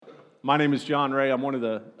My name is John Ray. I'm one of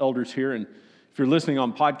the elders here, and if you're listening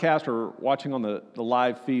on podcast or watching on the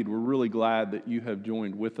live feed, we're really glad that you have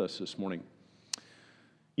joined with us this morning.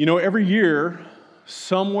 You know, every year,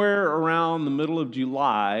 somewhere around the middle of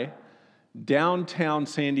July, downtown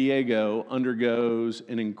San Diego undergoes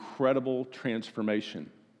an incredible transformation.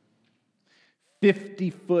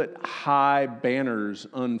 50-foot high banners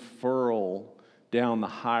unfurl down the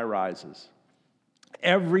high rises.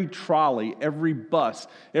 Every trolley, every bus,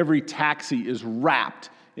 every taxi is wrapped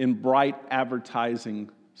in bright advertising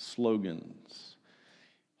slogans.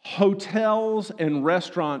 Hotels and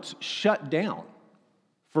restaurants shut down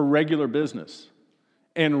for regular business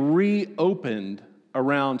and reopened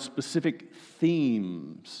around specific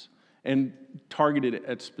themes and targeted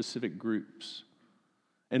at specific groups.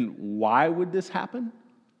 And why would this happen?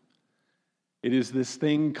 It is this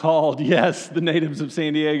thing called, yes, the natives of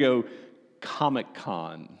San Diego,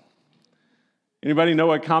 Comic-Con. Anybody know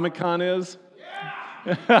what Comic-Con is?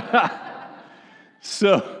 Yeah!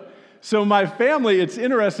 So my family, it's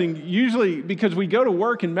interesting, usually because we go to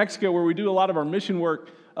work in Mexico where we do a lot of our mission work,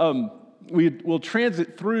 we'll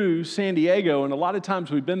transit through San Diego, and a lot of times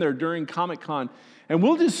we've been there during Comic-Con, and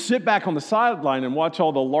we'll just sit back on the sideline and watch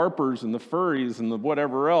all the LARPers and the furries and the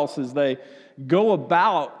whatever else as they go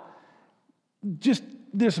about just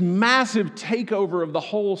this massive takeover of the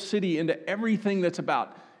whole city into everything that's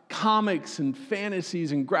about comics and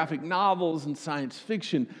fantasies and graphic novels and science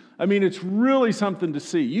fiction. I mean, it's really something to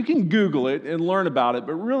see. You can Google it and learn about it,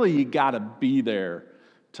 but really you got to be there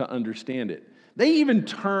to understand it. They even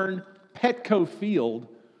turn Petco Field,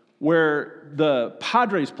 where the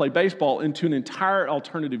Padres play baseball, into an entire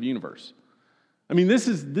alternative universe. I mean, this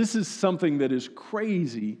is something that is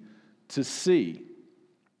crazy to see.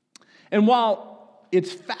 And while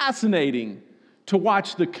it's fascinating to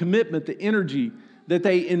watch the commitment, the energy that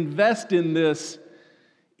they invest in this,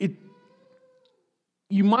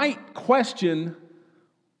 you might question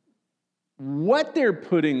what they're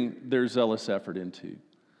putting their zealous effort into.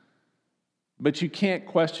 But you can't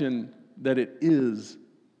question that it is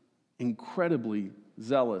incredibly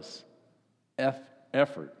zealous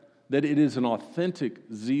effort, that it is an authentic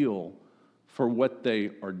zeal for what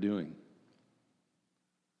they are doing.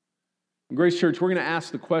 Grace Church, we're going to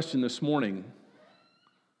ask the question this morning,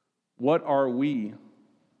 what are we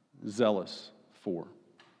zealous for?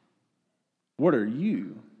 What are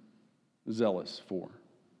you zealous for?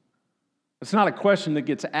 It's not a question that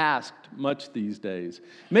gets asked much these days.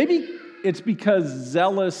 Maybe it's because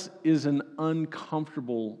zealous is an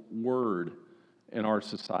uncomfortable word in our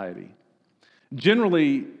society.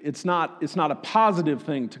 Generally, it's not a positive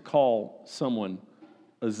thing to call someone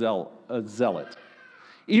a zealot.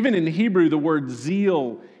 Even in Hebrew, the word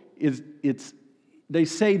zeal they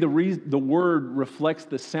say the word reflects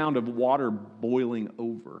the sound of water boiling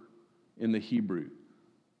over in the Hebrew.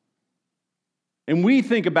 And we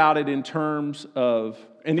think about it in terms of,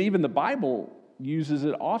 and even the Bible uses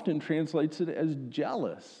it, often translates it as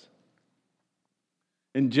jealous.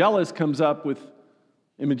 And jealous comes up with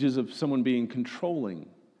images of someone being controlling,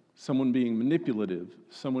 someone being manipulative,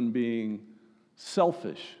 someone being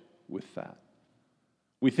selfish with that.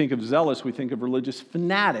 We think of zealous, we think of religious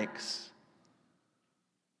fanatics.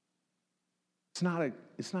 It's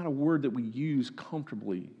not a word that we use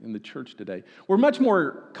comfortably in the church today. We're much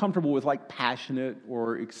more comfortable with like passionate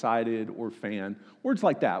or excited or fan. Words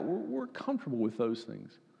like that. We're comfortable with those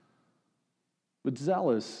things. But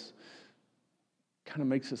zealous kind of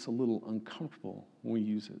makes us a little uncomfortable when we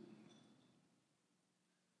use it.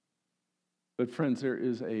 But friends, there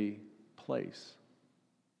is a place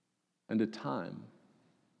and a time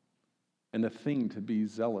and a thing to be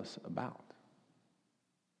zealous about.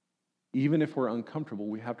 Even if we're uncomfortable,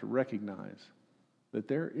 we have to recognize that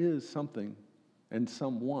there is something and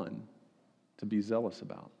someone to be zealous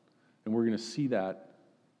about. And we're going to see that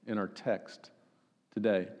in our text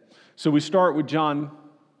today. So we start with John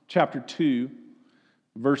chapter 2,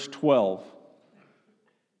 verse 12.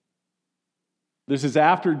 This is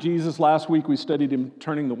after Jesus. Last week we studied him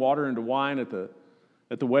turning the water into wine at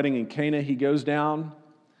the wedding in Cana. He goes down.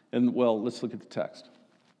 And, well, let's look at the text.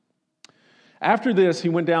 After this, he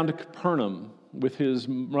went down to Capernaum with his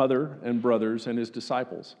mother and brothers and his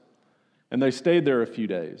disciples, and they stayed there a few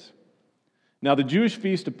days. Now, the Jewish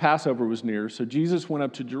feast of Passover was near, so Jesus went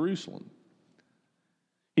up to Jerusalem.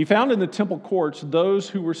 He found in the temple courts those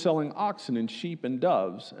who were selling oxen and sheep and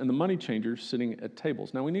doves, and the money changers sitting at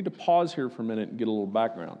tables. Now, we need to pause here for a minute and get a little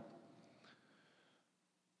background.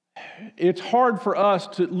 It's hard for us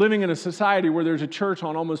to living in a society where there's a church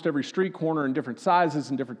on almost every street corner in different sizes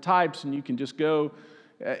and different types, and you can just go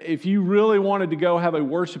If you really wanted to go have a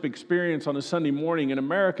worship experience on a Sunday morning in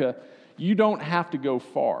America, you don't have to go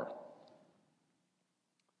far.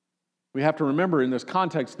 We have to remember in this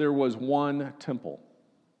context, there was one temple.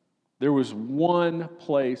 There was one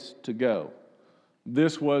place to go.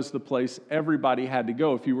 This was the place everybody had to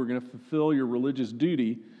go if you were going to fulfill your religious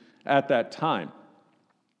duty at that time.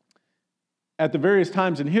 At the various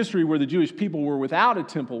times in history where the Jewish people were without a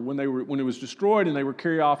temple, when it was destroyed and they were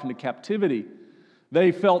carried off into captivity,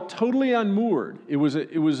 they felt totally unmoored. It was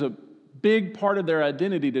a big part of their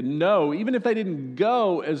identity to know, even if they didn't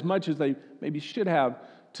go as much as they maybe should have,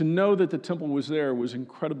 to know that the temple was there was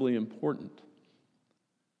incredibly important.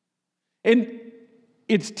 And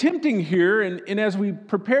it's tempting here, and as we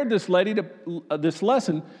prepared this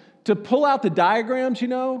lesson, to pull out the diagrams,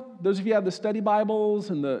 those of you who have the study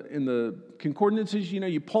Bibles and the concordances,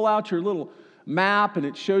 you pull out your little map and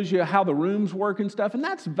it shows you how the rooms work and stuff, and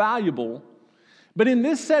that's valuable. But in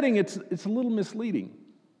this setting, it's a little misleading.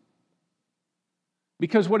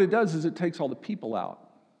 Because what it does is it takes all the people out.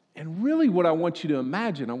 And really what I want us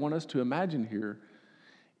to imagine here,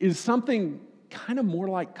 is something kind of more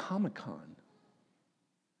like Comic-Con.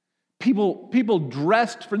 People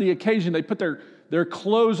dressed for the occasion, they put their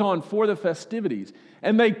clothes on for the festivities,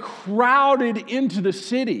 and they crowded into the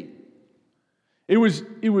city. It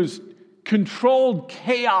was controlled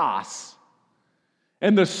chaos,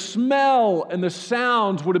 and the smell and the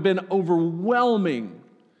sounds would have been overwhelming.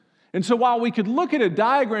 And so while we could look at a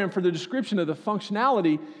diagram for the description of the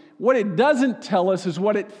functionality, what it doesn't tell us is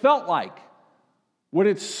what it felt like, what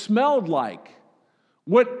it smelled like,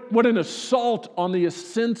 what an assault on the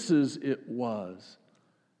senses it was.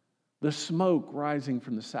 The smoke rising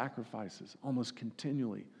from the sacrifices almost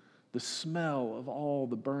continually. The smell of all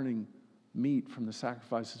the burning meat from the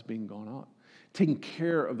sacrifices being gone on. Taking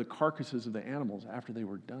care of the carcasses of the animals after they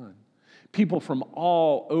were done. People from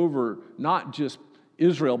all over, not just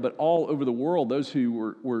Israel, but all over the world, those who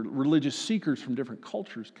were religious seekers from different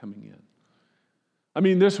cultures coming in. I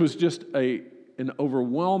mean, this was just an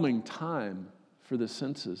overwhelming time for the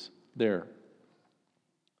senses there.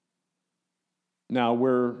 Now,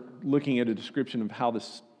 we're looking at a description of how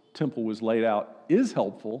this temple was laid out is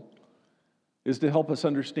to help us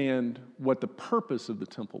understand what the purpose of the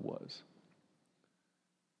temple was.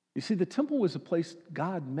 You see, the temple was a place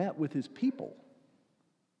God met with his people.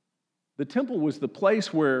 The temple was the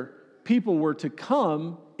place where people were to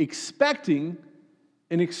come expecting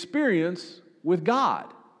an experience with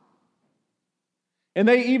God. And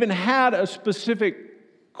they even had a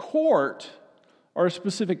specific court or a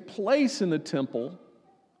specific place in the temple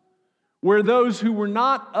where those who were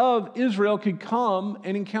not of Israel could come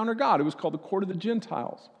and encounter God. It was called the Court of the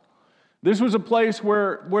Gentiles. This was a place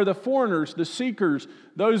where the foreigners, the seekers,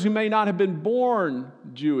 those who may not have been born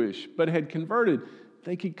Jewish but had converted,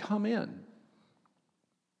 they could come in.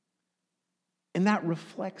 And that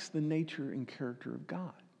reflects the nature and character of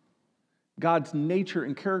God. God's nature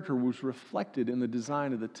and character was reflected in the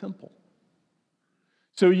design of the temple.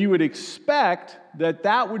 So you would expect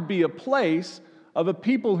that would be a place of a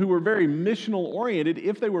people who were very missional oriented.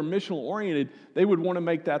 If they were missional oriented, they would want to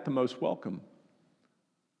make that the most welcome.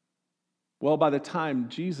 Well, by the time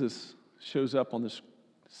Jesus shows up on this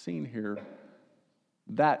scene here,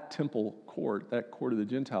 that temple court, that court of the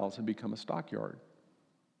Gentiles, had become a stockyard.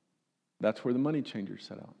 That's where the money changers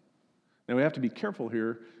set out. Now we have to be careful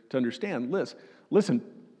here to understand. Listen,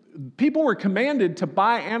 people were commanded to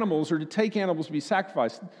buy animals or to take animals to be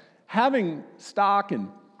sacrificed. Having stock and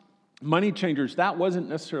money changers, that wasn't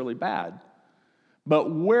necessarily bad.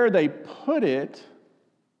 But where they put it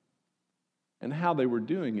and how they were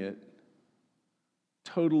doing it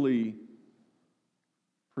totally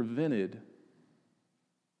prevented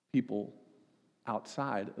people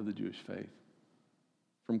outside of the Jewish faith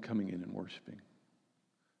from coming in and worshiping.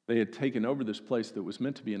 They had taken over this place that was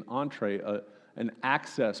meant to be an entree, an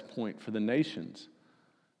access point for the nations,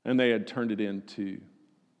 and they had turned it into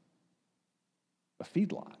a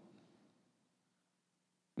feedlot.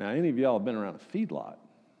 Now, any of y'all have been around a feedlot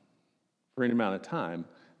for any amount of time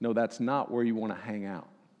know that's not where you want to hang out.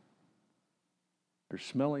 They're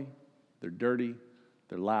smelly, they're dirty,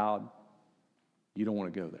 they're loud. You don't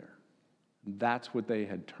want to go there. That's what they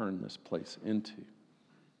had turned this place into.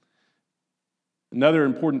 Another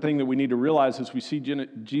important thing that we need to realize as we see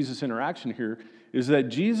Jesus' interaction here is that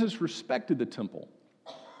Jesus respected the temple.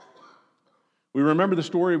 We remember the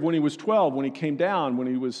story of when he was 12, when he came down, when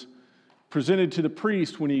he was presented to the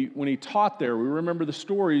priest, when he taught there. We remember the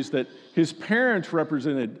stories that his parents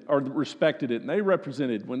represented or respected it, and they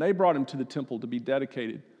represented when they brought him to the temple to be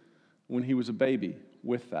dedicated when he was a baby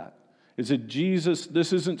with that. Is that Jesus,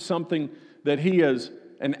 this isn't something that he as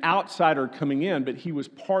an outsider coming in, but he was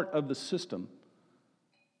part of the system.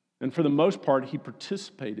 And for the most part, he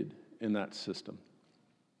participated in that system.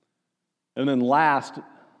 And then last,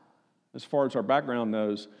 as far as our background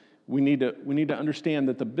knows, we need to understand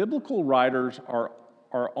that the biblical writers are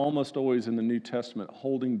almost always in the New Testament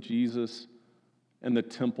holding Jesus and the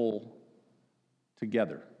temple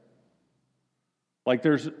together. Like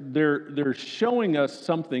they're showing us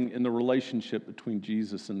something in the relationship between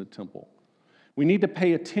Jesus and the temple. We need to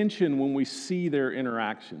pay attention when we see their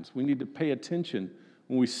interactions. We need to pay attention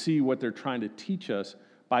when we see what they're trying to teach us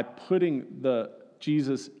by putting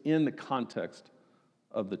Jesus in the context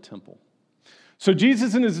of the temple. So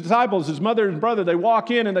Jesus and his disciples, his mother and brother, they walk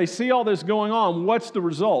in and they see all this going on. What's the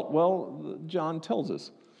result? Well, John tells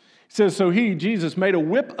us. He says, so he, Jesus, made a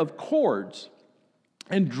whip of cords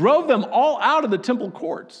and drove them all out of the temple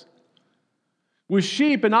courts. With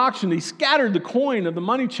sheep and oxen, he scattered the coin of the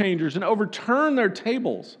money changers and overturned their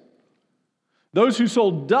tables. Those who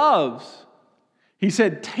sold doves, he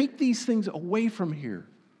said, take these things away from here.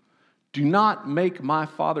 Do not make my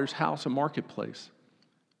Father's house a marketplace.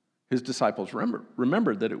 His disciples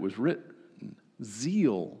remembered that it was written,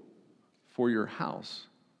 zeal for your house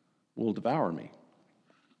will devour me.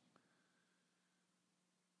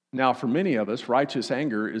 Now, for many of us, righteous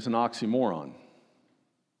anger is an oxymoron.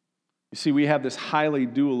 You see, we have this highly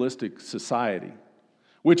dualistic society,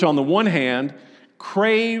 which on the one hand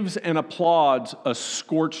craves and applauds a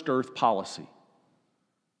scorched earth policy.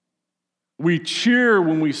 We cheer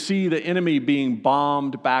when we see the enemy being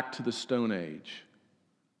bombed back to the Stone Age.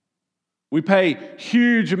 We pay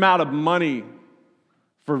huge amount of money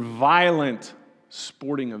for violent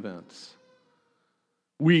sporting events.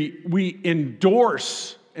 We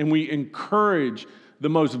endorse and we encourage the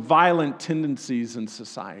most violent tendencies in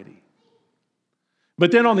society.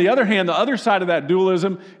 But then on the other hand, the other side of that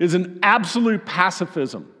dualism is an absolute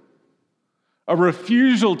pacifism, a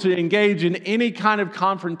refusal to engage in any kind of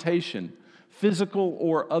confrontation, physical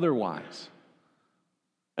or otherwise.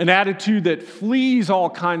 An attitude that flees all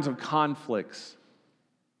kinds of conflicts.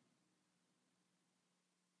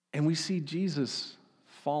 And we see Jesus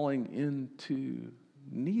falling into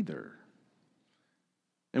neither.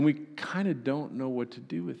 And we kind of don't know what to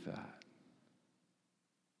do with that.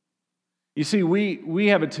 You see, we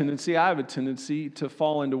have a tendency, I have a tendency to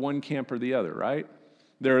fall into one camp or the other, right?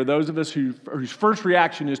 There are those of us whose first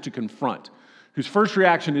reaction is to confront, whose first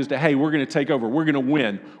reaction is to, hey, we're going to take over, we're going to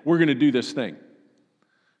win, we're going to do this thing.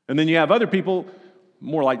 And then you have other people,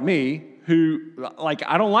 more like me, who, like,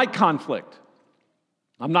 I don't like conflict.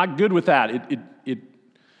 I'm not good with that.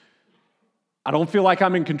 I don't feel like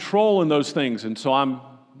I'm in control in those things, and so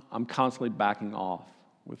I'm constantly backing off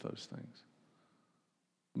with those things.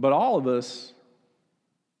 But all of us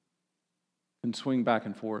can swing back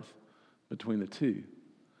and forth between the two.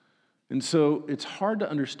 And so it's hard to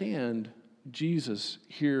understand Jesus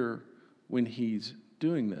here when he's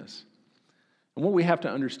doing this. And what we have to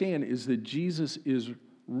understand is that Jesus is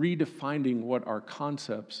redefining what our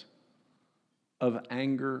concepts of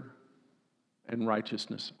anger and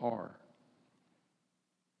righteousness are.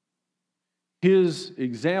 His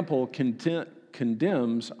example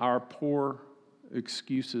condemns our poor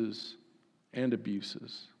excuses and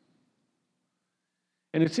abuses.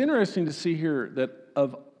 And it's interesting to see here that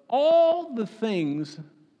of all the things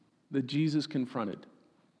that Jesus confronted,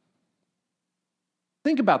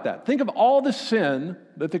 think about that. Think of all the sin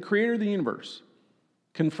that the creator of the universe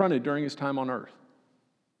confronted during his time on earth.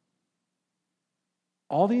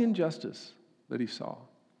 All the injustice that he saw.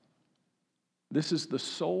 This is the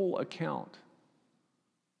sole account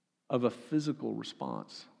of a physical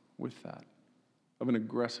response with that, of an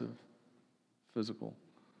aggressive physical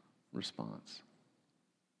response.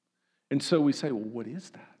 And so we say, well, what is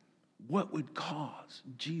that? What would cause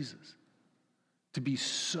Jesus to be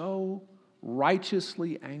so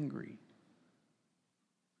righteously angry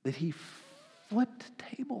that he flipped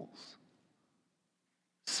tables,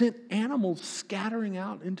 sent animals scattering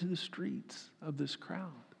out into the streets of this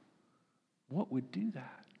crowd? What would do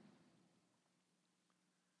that?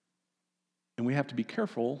 And we have to be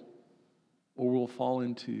careful, or we'll fall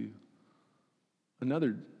into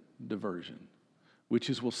another diversion, which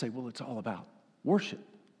is we'll say, well, it's all about worship.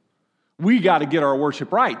 We got to get our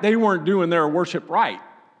worship right. They weren't doing their worship right.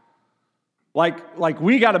 Like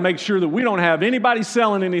we got to make sure that we don't have anybody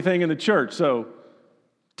selling anything in the church. So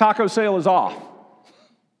taco sale is off,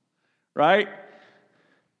 right?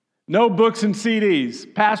 No books and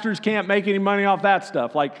CDs. Pastors can't make any money off that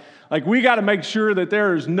stuff. Like we got to make sure that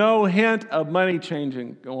there is no hint of money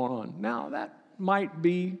changing going on. Now, that might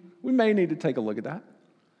be, we may need to take a look at that.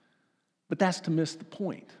 But that's to miss the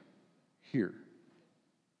point here.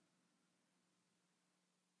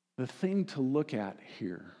 The thing to look at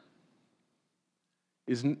here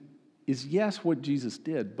is yes, what Jesus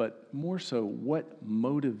did, but more so, what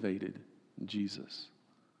motivated Jesus?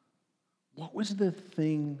 What was the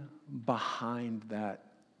thing behind that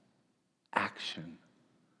action?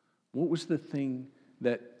 What was the thing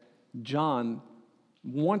that John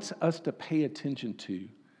wants us to pay attention to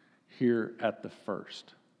here at the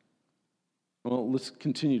first? Well, let's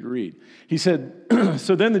continue to read. He said,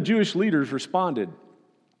 so then the Jewish leaders responded,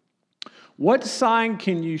 "What sign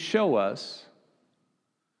can you show us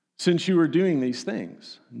since you are doing these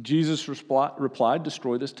things?" Jesus replied,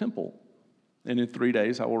 "Destroy this temple, and in 3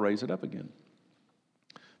 days I will raise it up again."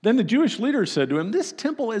 Then the Jewish leaders said to him, "This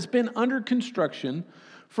temple has been under construction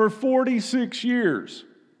for 46 years,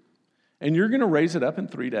 and you're going to raise it up in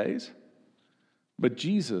 3 days?" But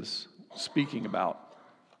Jesus, speaking about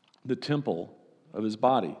the temple of his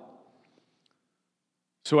body.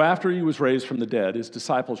 So after he was raised from the dead, his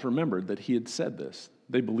disciples remembered that he had said this.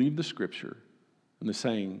 They believed the scripture and the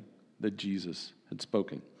saying that Jesus had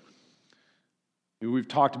spoken. We've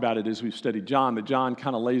talked about it as we've studied John, that John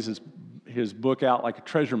kind of lays his book out like a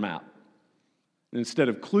treasure map. And instead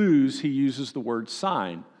of clues, he uses the word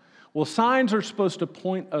sign. Well, signs are supposed to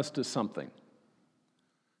point us to something.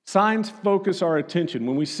 Signs focus our attention.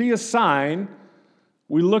 When we see a sign,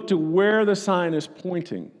 we look to where the sign is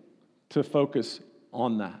pointing to focus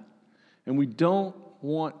on that. And we don't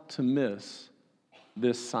want to miss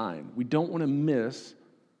this sign. We don't want to miss,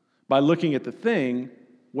 by looking at the thing,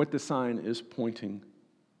 what the sign is pointing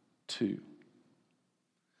to.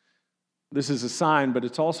 This is a sign, but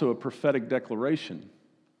it's also a prophetic declaration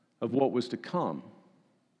of what was to come.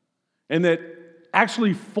 And that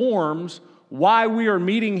actually forms why we are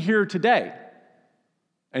meeting here today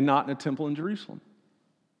and not in a temple in Jerusalem.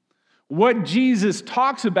 What Jesus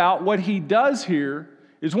talks about, what he does here,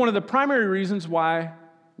 is one of the primary reasons why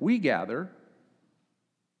we gather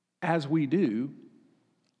as we do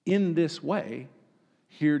in this way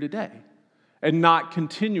here today and not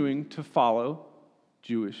continuing to follow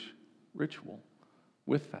Jewish ritual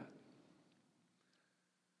with that.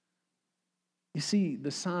 You see,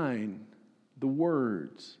 the sign, the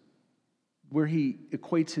words, where he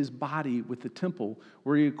equates his body with the temple,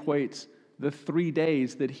 where he equates the 3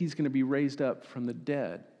 days that he's going to be raised up from the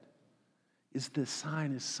dead, is the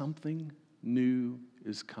sign is something new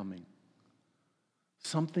is coming.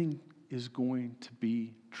 Something is going to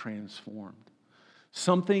be transformed.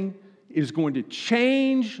 Something is going to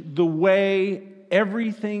change the way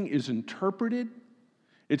everything is interpreted.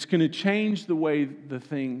 It's going to change the way the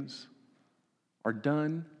things are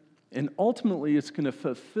done. And ultimately, it's going to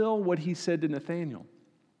fulfill what he said to Nathanael.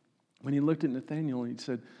 When he looked at Nathanael, he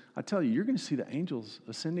said, "I tell you, you're going to see the angels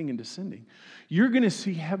ascending and descending. You're going to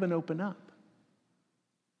see heaven open up."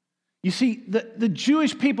 You see, the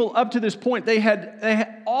Jewish people up to this point, they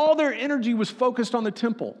had all their energy was focused on the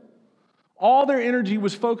temple. All their energy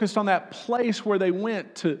was focused on that place where they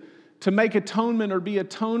went to make atonement or be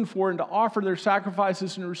atoned for and to offer their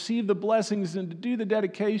sacrifices and receive the blessings and to do the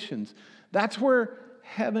dedications. That's where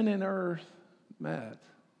heaven and earth met.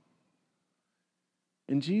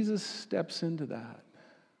 And Jesus steps into that.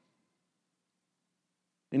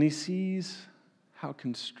 And he sees how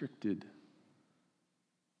constricted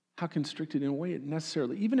in a way it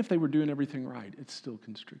necessarily, even if they were doing everything right, it's still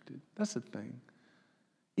constricted. That's the thing.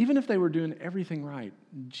 Even if they were doing everything right,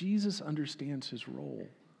 Jesus understands his role.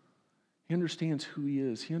 He understands who he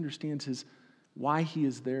is. He understands why he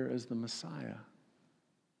is there as the Messiah.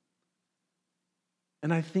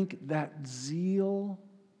 And I think that zeal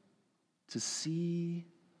to see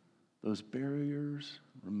those barriers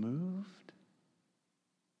removed,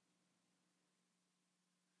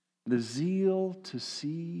 the zeal to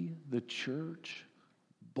see the church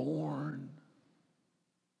born,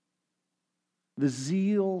 the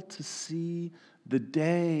zeal to see the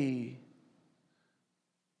day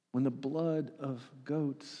when the blood of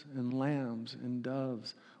goats and lambs and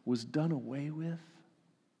doves was done away with,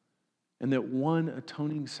 and that one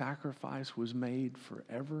atoning sacrifice was made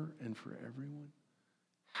forever and for everyone,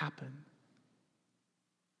 happen.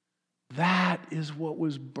 That is what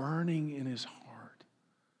was burning in his heart.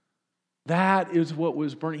 That is what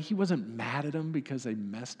was burning. He wasn't mad at them because they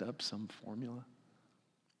messed up some formula.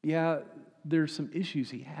 Yeah, there's some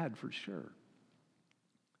issues he had for sure.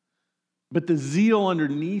 But the zeal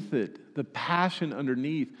underneath it, the passion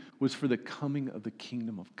underneath, was for the coming of the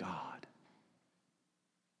kingdom of God.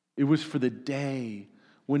 It was for the day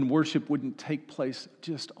when worship wouldn't take place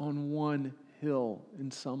just on one hill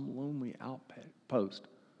in some lonely outpost,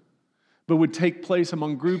 but would take place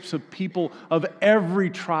among groups of people of every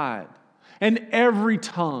tribe and every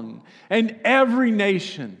tongue and every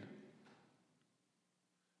nation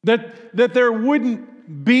That there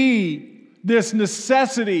wouldn't be this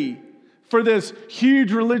necessity for this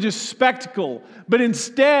huge religious spectacle, but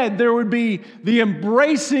instead there would be the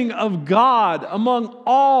embracing of God among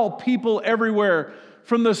all people everywhere,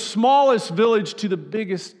 from the smallest village to the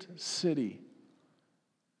biggest city.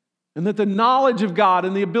 And that the knowledge of God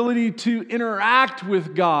and the ability to interact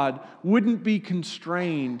with God wouldn't be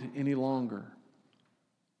constrained any longer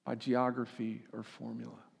by geography or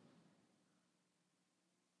formula.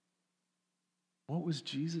 What was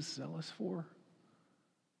Jesus zealous for?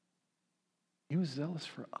 He was zealous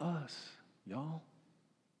for us, y'all.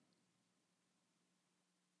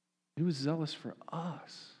 He was zealous for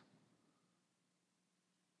us,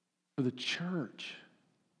 for the church,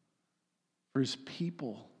 for his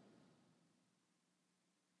people.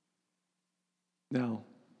 Now,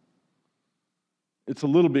 it's a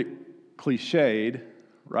little bit cliched,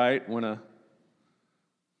 right? When a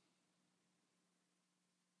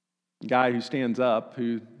guy who stands up,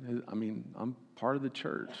 I'm part of the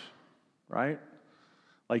church, right?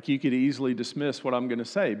 Like, you could easily dismiss what I'm going to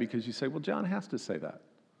say because you say, well, John has to say that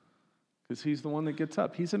because he's the one that gets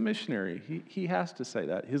up. He's a missionary. He has to say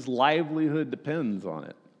that. His livelihood depends on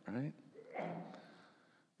it, right?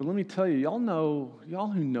 But let me tell you, y'all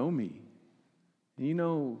who know me, you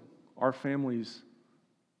know our family's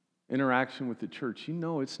interaction with the church, you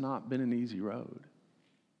know it's not been an easy road.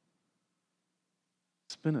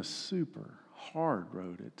 It's been a super hard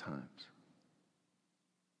road at times.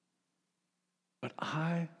 But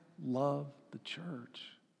I love the church.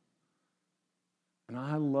 And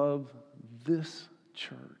I love this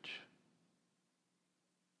church.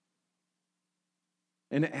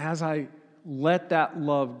 And as I let that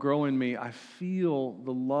love grow in me, I feel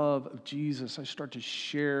the love of Jesus. I start to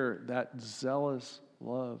share that zealous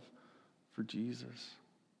love for Jesus.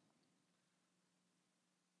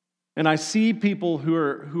 And I see people who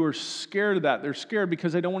are scared of that. They're scared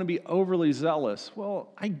because they don't want to be overly zealous.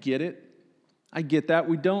 Well, I get it. I get that.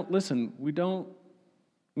 We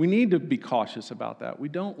need to be cautious about that. We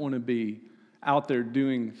don't want to be out there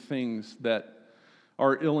doing things that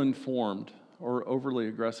are ill-informed or overly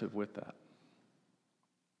aggressive with that.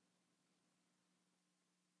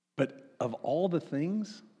 But of all the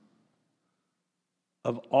things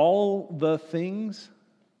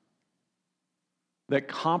that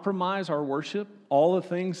compromise our worship, all the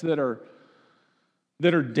things that are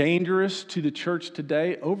dangerous to the church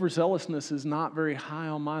today, overzealousness is not very high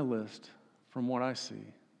on my list from what I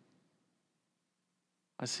see.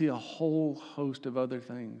 I see a whole host of other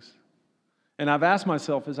things. And I've asked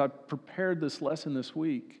myself as I prepared this lesson this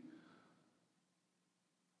week,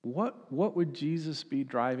 what would Jesus be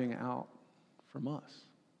driving out from us?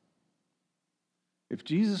 If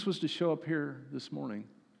Jesus was to show up here this morning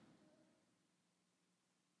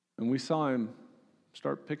and we saw him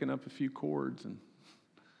start picking up a few chords and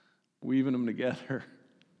weaving them together,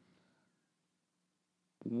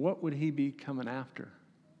 what would he be coming after?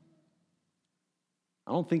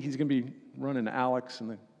 I don't think he's going to be running Alex and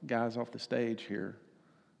the guys off the stage here.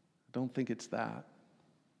 I don't think it's that.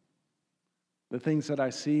 The things that I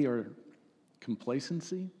see are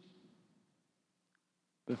complacency.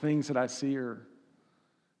 The things that I see are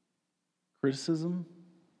criticism,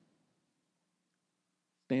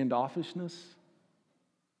 standoffishness,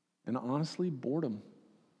 and honestly, boredom.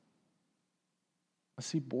 I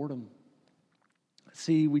see boredom.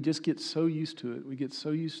 See, we just get so used to it. We get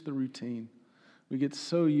so used to the routine. We get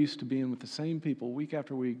so used to being with the same people week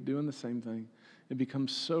after week, doing the same thing. It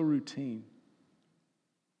becomes so routine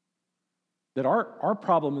that our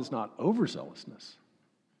problem is not overzealousness.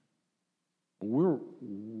 We're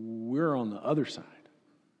on the other side.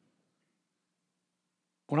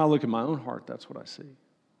 When I look at my own heart, that's what I see.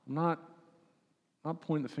 I'm not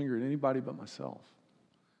pointing the finger at anybody but myself.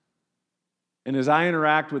 And as I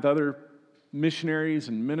interact with other missionaries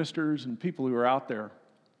and ministers and people who are out there,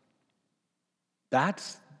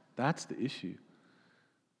 that's the issue.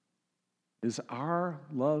 Is our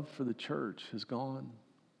love for the church has gone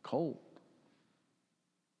cold.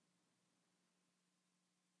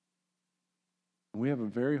 We have a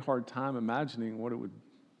very hard time imagining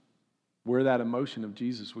where that emotion of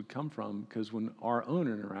Jesus would come from, because when our own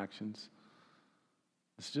interactions,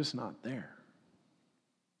 it's just not there.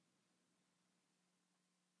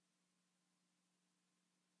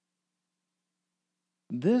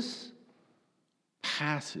 This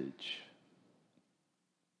passage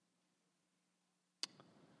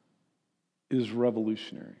is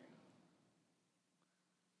revolutionary.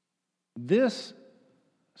 This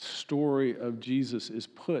story of Jesus is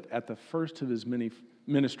put at the first of his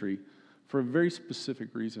ministry for a very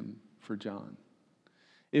specific reason for John.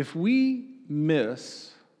 If we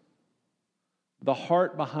miss the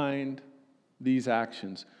heart behind these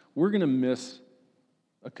actions, we're going to miss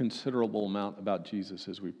a considerable amount about Jesus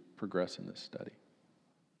as we progress in this study.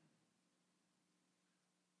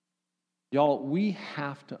 Y'all, we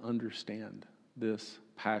have to understand this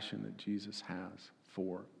passion that Jesus has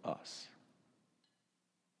for us,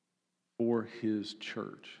 for his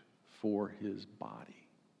church, for his body.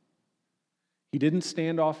 He didn't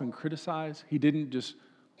stand off and criticize. He didn't just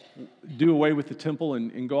do away with the temple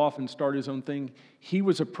and go off and start his own thing. He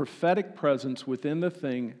was a prophetic presence within the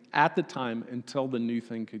thing at the time until the new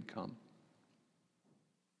thing could come.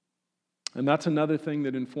 And that's another thing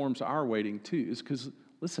that informs our waiting too, is because,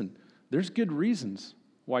 listen, there's good reasons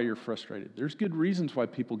why you're frustrated. There's good reasons why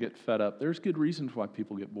people get fed up. There's good reasons why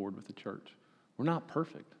people get bored with the church. We're not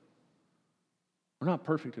perfect. We're not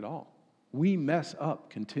perfect at all. We mess up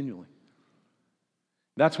continually.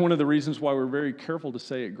 That's one of the reasons why we're very careful to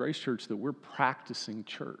say at Grace Church that we're practicing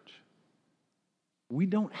church. We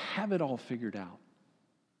don't have it all figured out.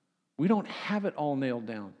 We don't have it all nailed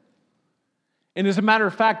down. And as a matter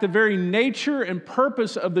of fact, the very nature and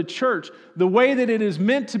purpose of the church, the way that it is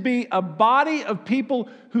meant to be a body of people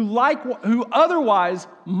who otherwise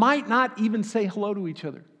might not even say hello to each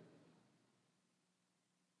other.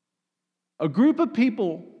 A group of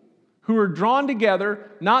people who are drawn together,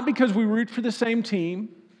 not because we root for the same team,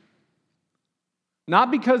 not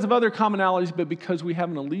because of other commonalities, but because we have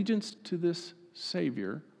an allegiance to this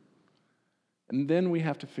Savior, and then we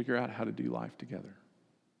have to figure out how to do life together.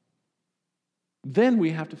 Then we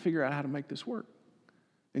have to figure out how to make this work.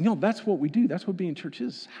 And that's what we do. That's what being church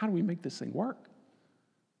is. How do we make this thing work?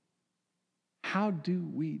 How do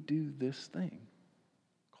we do this thing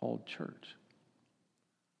called church?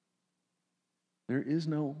 There is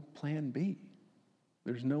no plan B.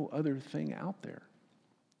 There's no other thing out there.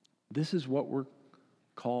 This is what we're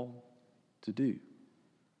called to do.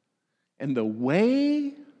 And the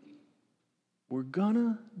way we're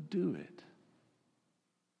gonna do it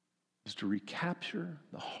is to recapture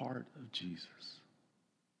the heart of Jesus.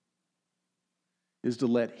 Is to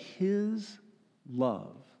let his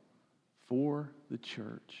love for the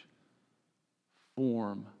church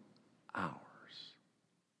form ours.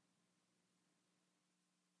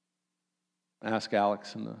 Ask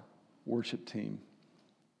Alex and the worship team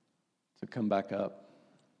to come back up.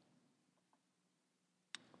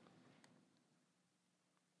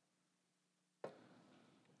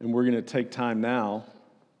 And we're going to take time now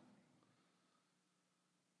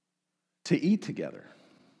to eat together.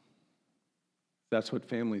 That's what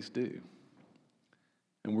families do.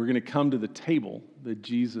 And we're going to come to the table that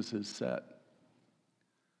Jesus has set.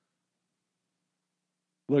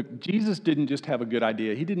 Look, Jesus didn't just have a good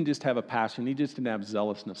idea. He didn't just have a passion. He just didn't have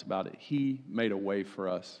zealousness about it. He made a way for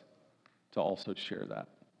us to also share that.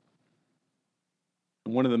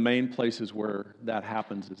 And one of the main places where that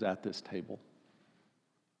happens is at this table.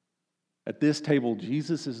 At this table,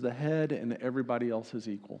 Jesus is the head and everybody else is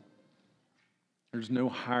equal. There's no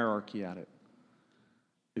hierarchy at it.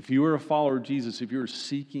 If you are a follower of Jesus, if you are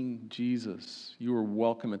seeking Jesus, you are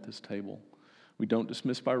welcome at this table. We don't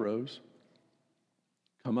dismiss by rows.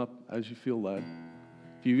 Come up as you feel led.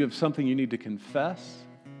 If you have something you need to confess,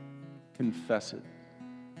 confess it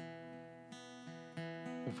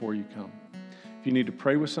before you come. If you need to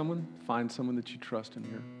pray with someone, find someone that you trust in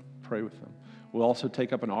here. Pray with them. We'll also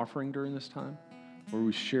take up an offering during this time where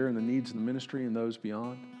we share in the needs of the ministry and those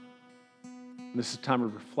beyond. And this is a time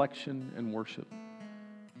of reflection and worship.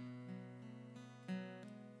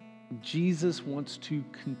 Jesus wants to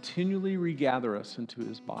continually regather us into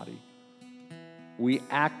his body. We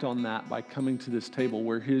act on that by coming to this table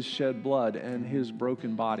where his shed blood and his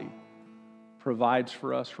broken body provides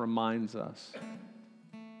for us, reminds us,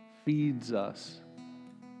 feeds us,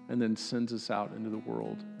 and then sends us out into the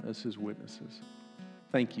world as his witnesses.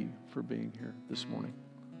 Thank you for being here this morning.